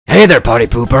Hey there, party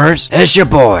poopers. It's your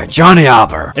boy, Johnny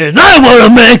Albert. And I want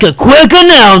to make a quick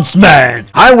announcement.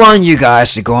 I want you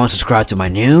guys to go and subscribe to my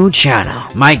new channel,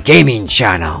 my gaming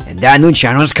channel. And that new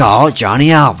channel is called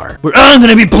Johnny Albert. Where I'm going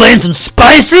to be playing some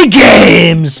spicy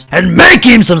games and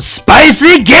making some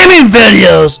spicy gaming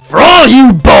videos for all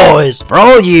you boys. For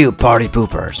all you party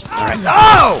poopers. Alright.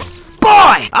 Oh!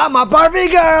 Boy! I'm a Barbie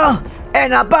girl!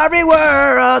 In a Barbie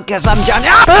world, cause I'm Johnny.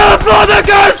 Oh, the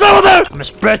guys over there! I'm gonna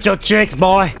spread your cheeks,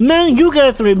 boy. Man, you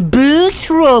guys are in big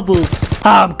trouble.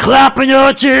 I'm clapping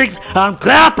your cheeks. I'm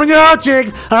clapping your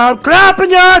cheeks. I'm clapping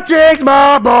your cheeks,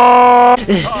 my boy.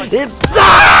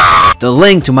 The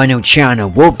link to my new channel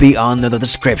will be under the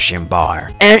description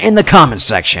bar and in the comment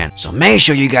section. So make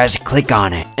sure you guys click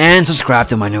on it and subscribe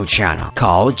to my new channel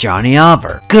called Johnny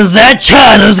Albert. Cause that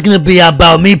channel is gonna be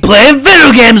about me playing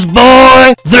video games,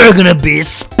 boy. They're gonna be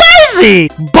spicy,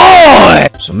 boy.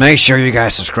 So make sure you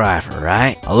guys subscribe,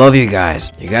 alright? I love you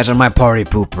guys. You guys are my party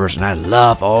poopers and I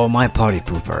love all my party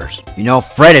poopers. You know,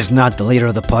 Fred is not the leader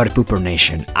of the party pooper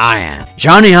nation. I am.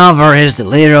 Johnny Albert is the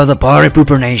leader of the party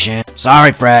pooper nation.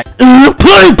 Sorry, Fred.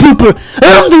 Party pooper,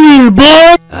 I'm the leader,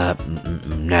 boy.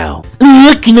 No.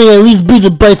 Can I at least be the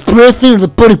vice president of the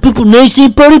party pooper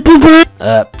nation, party pooper?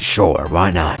 Sure,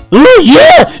 why not? Oh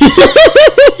yeah!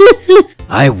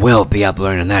 I will be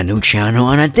uploading that new channel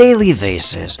on a daily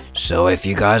basis, so if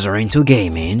you guys are into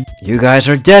gaming, you guys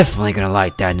are definitely gonna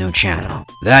like that new channel.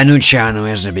 That new channel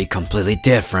is gonna be completely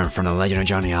different from The Legend of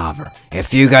Johnny Albert.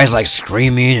 If you guys like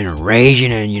screaming and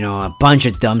raging and, you know, a bunch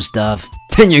of dumb stuff,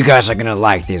 then you guys are gonna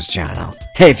like this channel.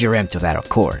 Hey, if you're into that, of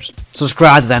course.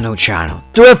 Subscribe to that new channel.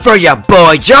 Do it for your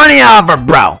boy, Johnny Albert,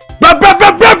 bro!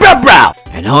 Bro!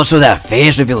 And also that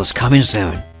face reveal is coming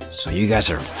soon. So you guys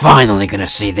are finally gonna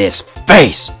see this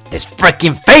face! This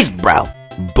freaking face, bro!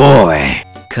 Boy!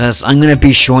 Cause I'm gonna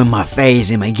be showing my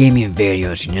face in my gaming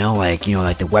videos, you know, like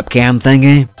the webcam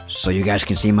thingy. So you guys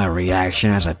can see my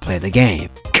reaction as I play the game.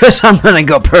 Cause I'm gonna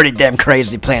go pretty damn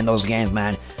crazy playing those games,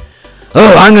 man.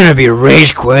 Oh, I'm gonna be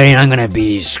rage quitting, I'm gonna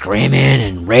be screaming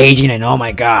and raging and oh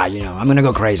my god, you know, I'm gonna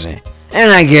go crazy.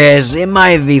 And I guess it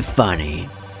might be funny.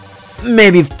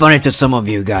 Maybe funny to some of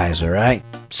you guys, alright?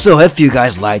 So if you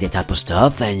guys like that type of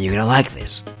stuff, then you're gonna like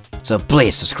this. So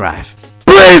please subscribe.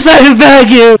 Please, I beg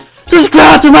you,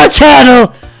 subscribe to my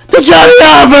channel, The Johnny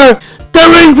Albert. The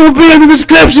link will be in the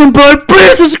description, but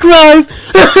please subscribe.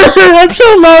 I'm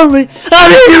so lonely. I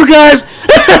need you guys.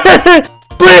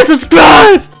 Please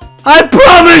subscribe. I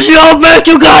promise you I'll make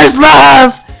you guys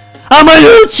laugh on my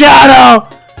new channel.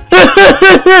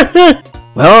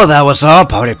 Well, that was all,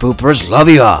 party poopers. Love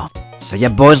you all. See ya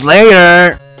boys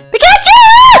later.